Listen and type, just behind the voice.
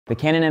The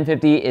Canon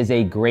M50 is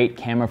a great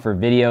camera for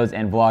videos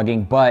and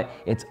vlogging, but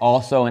it's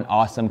also an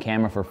awesome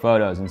camera for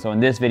photos. And so in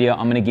this video,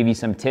 I'm gonna give you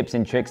some tips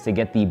and tricks to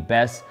get the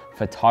best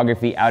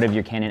photography out of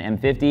your Canon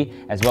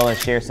M50, as well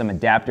as share some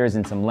adapters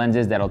and some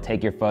lenses that'll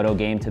take your photo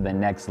game to the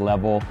next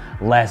level.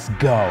 Let's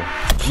go.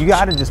 You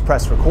gotta just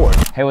press record.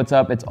 Hey, what's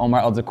up? It's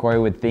Omar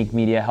with Think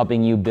Media,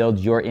 helping you build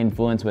your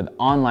influence with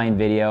online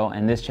video.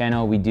 And this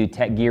channel, we do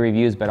tech gear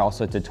reviews, but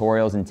also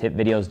tutorials and tip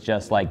videos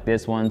just like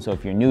this one. So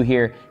if you're new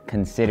here,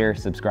 consider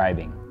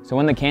subscribing. So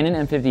when the Canon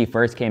M50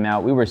 first came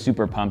out, we were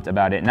super pumped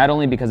about it, not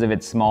only because of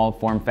its small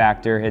form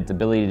factor, its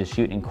ability to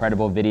shoot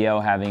incredible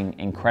video, having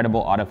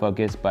incredible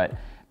autofocus, but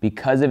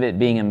because of it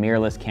being a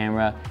mirrorless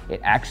camera,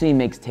 it actually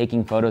makes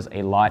taking photos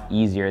a lot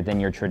easier than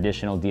your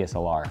traditional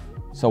DSLR.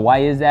 So why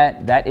is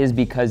that? That is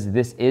because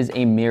this is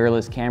a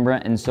mirrorless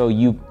camera, and so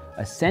you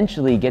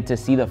essentially get to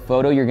see the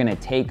photo you're gonna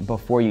take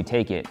before you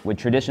take it. With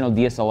traditional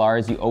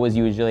DSLRs, you always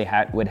usually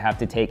would have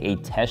to take a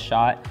test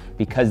shot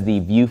because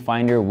the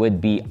viewfinder would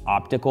be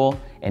optical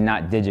and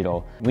not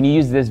digital. When you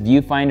use this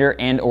viewfinder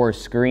and or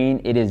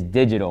screen, it is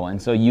digital,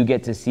 and so you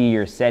get to see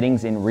your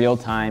settings in real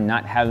time,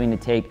 not having to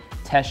take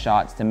test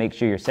shots to make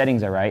sure your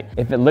settings are right.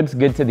 If it looks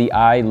good to the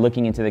eye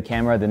looking into the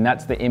camera, then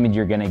that's the image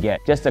you're gonna get.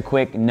 Just a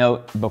quick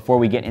note before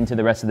we get into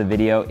the rest of the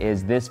video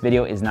is this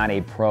video is not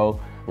a pro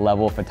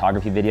level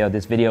photography video.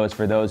 This video is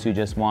for those who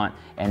just want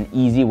an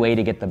easy way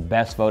to get the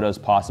best photos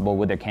possible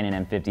with their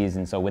Canon M50s.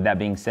 And so with that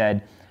being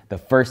said, the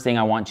first thing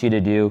I want you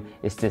to do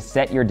is to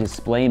set your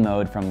display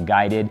mode from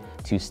guided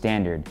to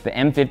standard. The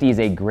M50 is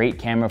a great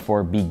camera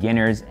for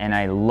beginners, and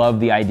I love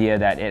the idea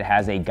that it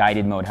has a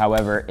guided mode.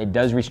 However, it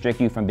does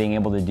restrict you from being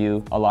able to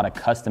do a lot of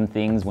custom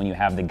things when you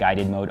have the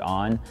guided mode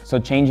on. So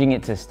changing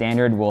it to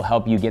standard will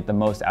help you get the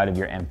most out of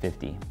your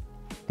M50.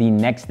 The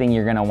next thing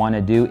you're gonna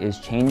wanna do is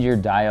change your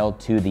dial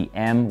to the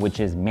M, which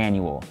is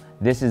manual.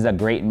 This is a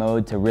great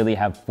mode to really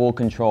have full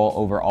control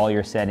over all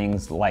your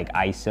settings like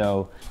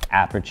ISO,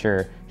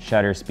 aperture,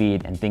 shutter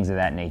speed, and things of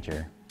that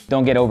nature.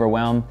 Don't get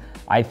overwhelmed.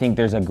 I think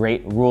there's a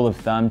great rule of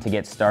thumb to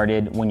get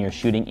started when you're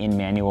shooting in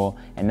manual,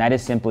 and that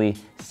is simply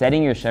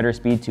setting your shutter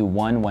speed to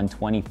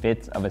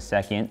 1/125th of a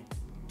second,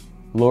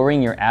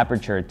 lowering your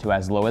aperture to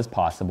as low as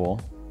possible,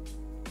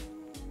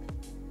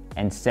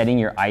 and setting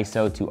your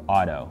ISO to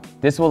auto.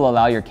 This will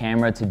allow your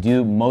camera to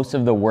do most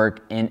of the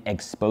work in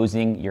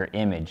exposing your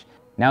image.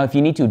 Now, if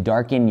you need to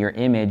darken your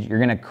image, you're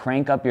gonna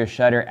crank up your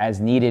shutter as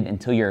needed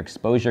until your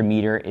exposure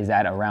meter is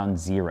at around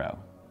 0.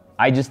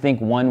 I just think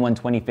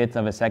 1/125th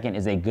of a second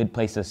is a good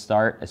place to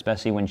start,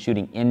 especially when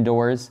shooting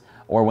indoors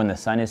or when the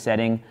sun is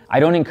setting. I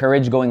don't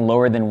encourage going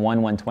lower than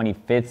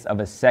 1/125th of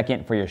a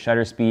second for your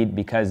shutter speed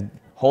because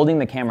holding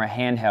the camera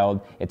handheld,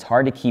 it's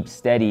hard to keep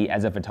steady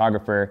as a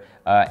photographer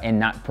and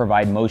not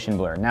provide motion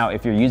blur. Now,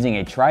 if you're using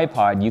a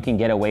tripod, you can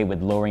get away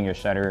with lowering your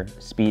shutter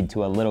speed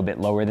to a little bit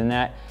lower than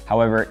that.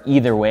 However,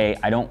 either way,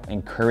 I don't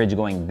encourage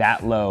going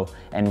that low,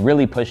 and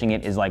really pushing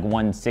it is like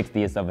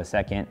 1/60th of a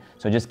second.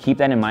 So just keep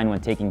that in mind when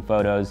taking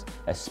photos,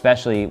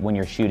 especially when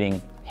you're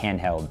shooting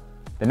handheld.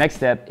 The next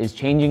step is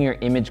changing your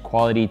image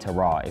quality to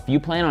RAW. If you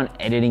plan on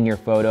editing your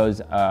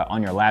photos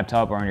on your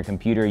laptop or on your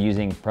computer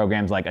using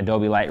programs like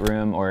Adobe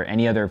Lightroom or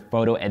any other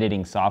photo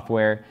editing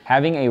software,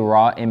 having a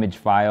RAW image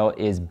file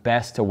is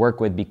best to work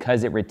with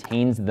because it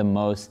retains the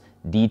most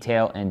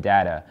detail and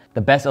data.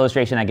 The best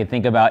illustration I could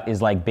think about is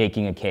like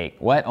baking a cake.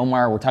 What,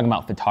 Omar? We're talking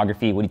about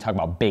photography. What are you talking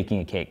about baking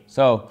a cake?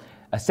 So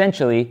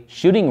essentially,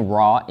 shooting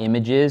RAW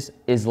images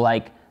is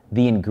like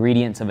the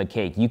ingredients of a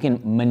cake. You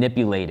can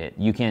manipulate it.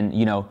 You can,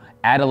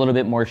 add a little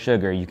bit more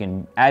sugar. You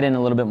can add in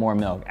a little bit more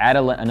milk, add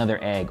another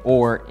egg,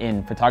 or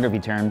in photography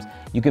terms,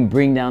 you can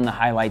bring down the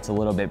highlights a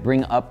little bit,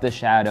 bring up the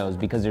shadows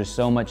because there's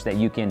so much that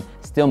you can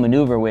still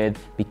maneuver with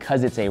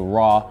because it's a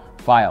RAW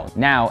file.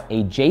 Now,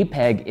 a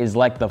JPEG is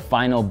like the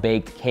final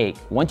baked cake.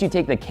 Once you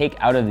take the cake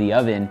out of the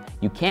oven,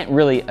 you can't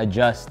really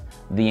adjust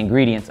the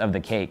ingredients of the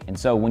cake. And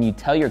so when you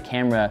tell your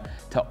camera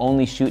to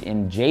only shoot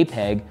in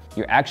JPEG,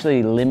 you're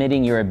actually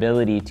limiting your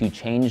ability to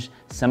change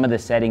some of the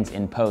settings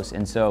in post.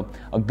 And so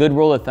a good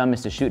rule of thumb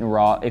is to shoot in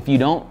RAW. If you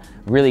don't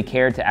really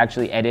care to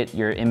actually edit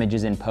your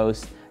images in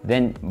post,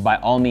 then by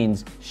all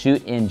means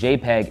shoot in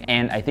JPEG.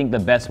 And I think the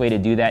best way to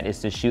do that is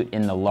to shoot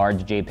in the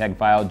large JPEG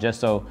file, just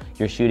so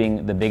you're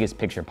shooting the biggest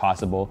picture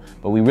possible.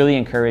 But we really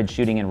encourage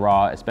shooting in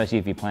RAW, especially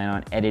if you plan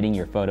on editing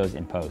your photos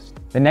in post.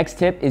 The next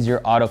tip is your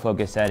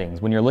autofocus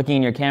settings. When you're looking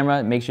in your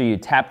camera, make sure you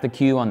tap the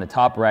Q on the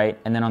top right,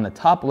 and then on the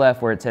top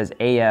left where it says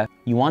AF,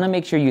 you wanna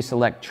make sure you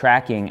select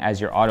tracking as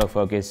your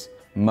autofocus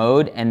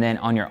mode, and then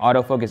on your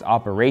autofocus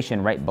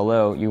operation right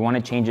below, you want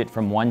to change it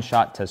from one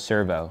shot to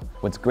servo.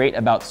 What's great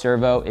about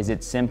servo is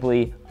it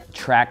simply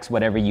tracks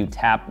whatever you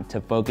tap to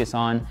focus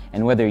on,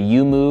 and whether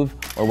you move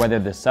or whether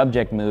the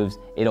subject moves,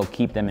 it'll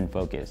keep them in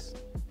focus.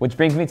 Which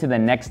brings me to the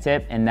next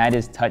tip, and that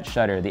is touch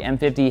shutter. The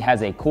M50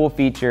 has a cool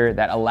feature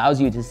that allows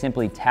you to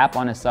simply tap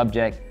on a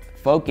subject,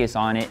 focus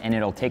on it, and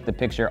it'll take the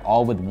picture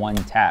all with one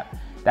tap.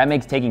 That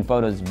makes taking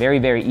photos very,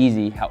 very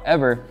easy.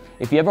 However,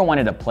 if you ever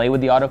wanted to play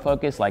with the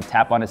autofocus, like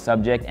tap on a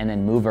subject and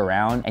then move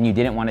around, and you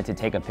didn't want it to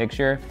take a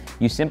picture,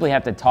 you simply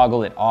have to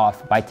toggle it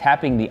off by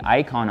tapping the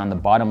icon on the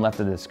bottom left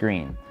of the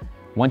screen.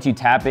 Once you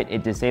tap it,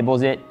 it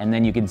disables it, and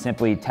then you can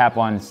simply tap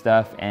on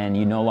stuff and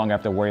you no longer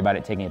have to worry about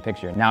it taking a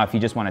picture. Now, if you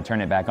just want to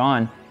turn it back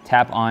on,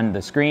 tap on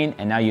the screen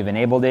and now you've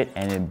enabled it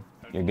and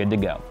you're good to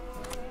go.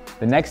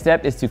 The next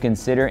step is to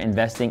consider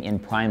investing in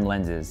prime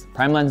lenses.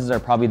 Prime lenses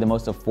are probably the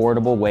most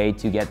affordable way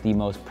to get the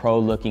most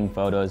pro-looking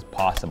photos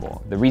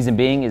possible. The reason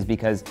being is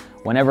because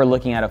whenever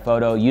looking at a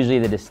photo, usually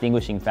the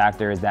distinguishing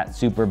factor is that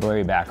super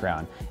blurry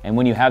background. And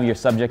when you have your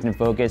subject in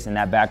focus and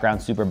that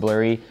background super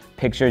blurry,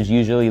 pictures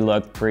usually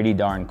look pretty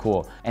darn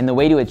cool. And the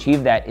way to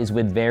achieve that is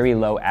with very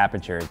low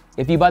aperture.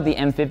 If you bought the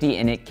M50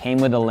 and it came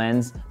with a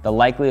lens, the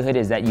likelihood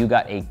is that you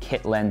got a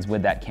kit lens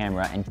with that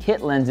camera, and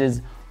kit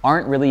lenses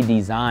aren't really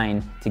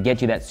designed to get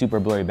you that super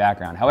blurry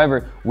background.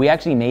 However, we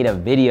actually made a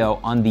video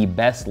on the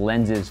best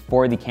lenses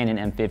for the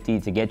Canon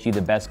M50 to get you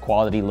the best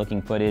quality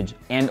looking footage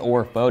and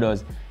or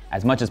photos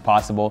as much as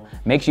possible.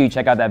 Make sure you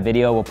check out that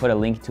video. We'll put a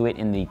link to it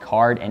in the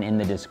card and in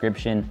the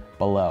description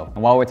below.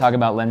 And while we're talking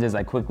about lenses,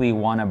 I quickly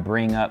wanna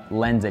bring up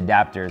lens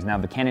adapters. Now,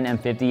 the Canon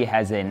M50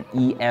 has an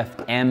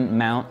EFM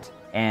mount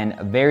and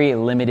a very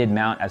limited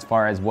mount as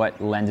far as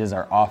what lenses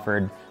are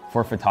offered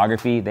for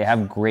photography. They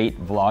have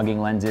great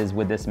vlogging lenses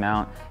with this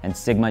mount, and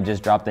Sigma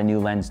just dropped a new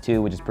lens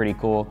too, which is pretty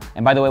cool.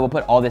 And by the way, we'll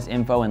put all this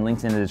info and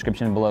links in the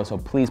description below, so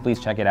please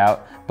check it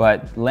out.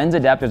 But lens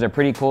adapters are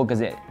pretty cool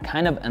because it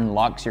kind of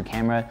unlocks your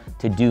camera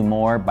to do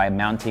more by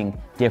mounting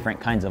different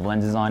kinds of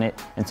lenses on it.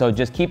 And so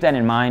just keep that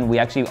in mind. We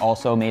actually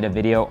also made a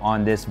video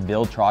on this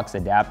Viltrox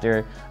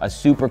adapter, a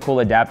super cool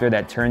adapter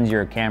that turns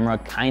your camera,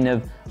 kind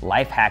of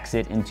life hacks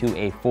it into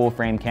a full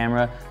frame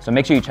camera. So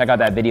make sure you check out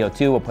that video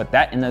too. We'll put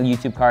that in the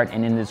YouTube card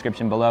and in the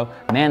description below.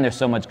 Man, there's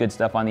so much good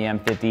stuff on the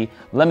M50.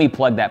 Let me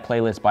plug that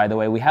playlist, by the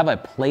way. We have a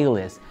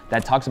playlist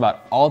that talks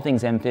about all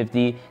things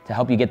M50 to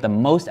help you get the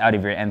most out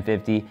of your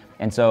M50.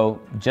 And so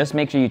just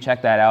make sure you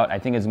check that out. I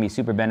think it's gonna be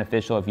super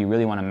beneficial if you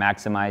really wanna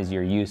maximize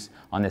your use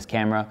on this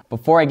camera.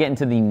 Before I get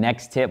into the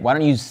next tip, why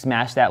don't you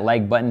smash that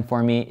like button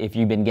for me if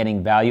you've been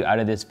getting value out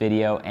of this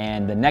video.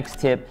 And the next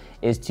tip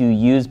is to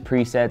use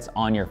presets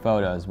on your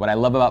photos. What I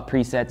love about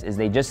presets is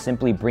they just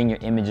simply bring your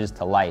images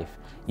to life.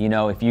 You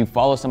know, if you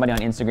follow somebody on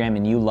Instagram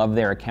and you love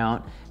their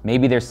account,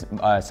 maybe there's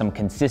some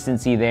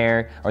consistency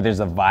there, or there's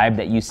a vibe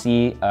that you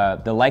see.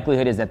 The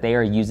likelihood is that they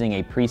are using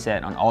a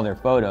preset on all their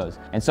photos.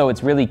 And so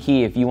it's really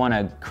key if you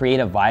wanna create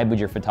a vibe with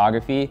your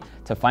photography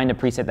to find a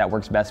preset that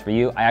works best for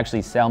you. I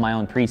actually sell my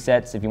own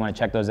presets. If you wanna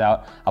check those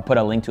out, I'll put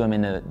a link to them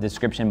in the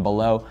description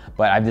below.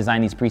 But I've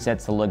designed these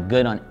presets to look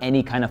good on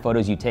any kind of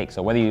photos you take.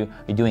 So whether you're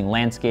doing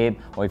landscape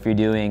or if you're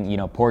doing, you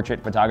know,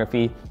 portrait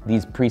photography,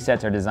 these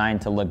presets are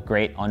designed to look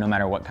great on no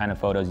matter what kind of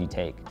photos you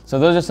take. So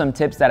those are some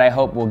tips that I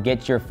hope will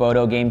get your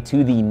photo game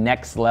to the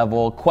next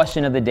level.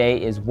 Question of the day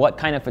is, what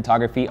kind of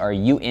photography are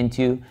you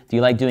into? Do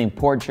you like doing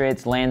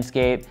portraits,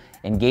 landscape,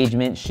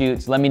 engagement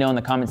shoots? Let me know in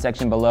the comment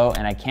section below,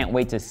 and I can't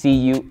wait to see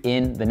you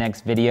in the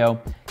next video.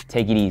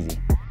 Take it easy.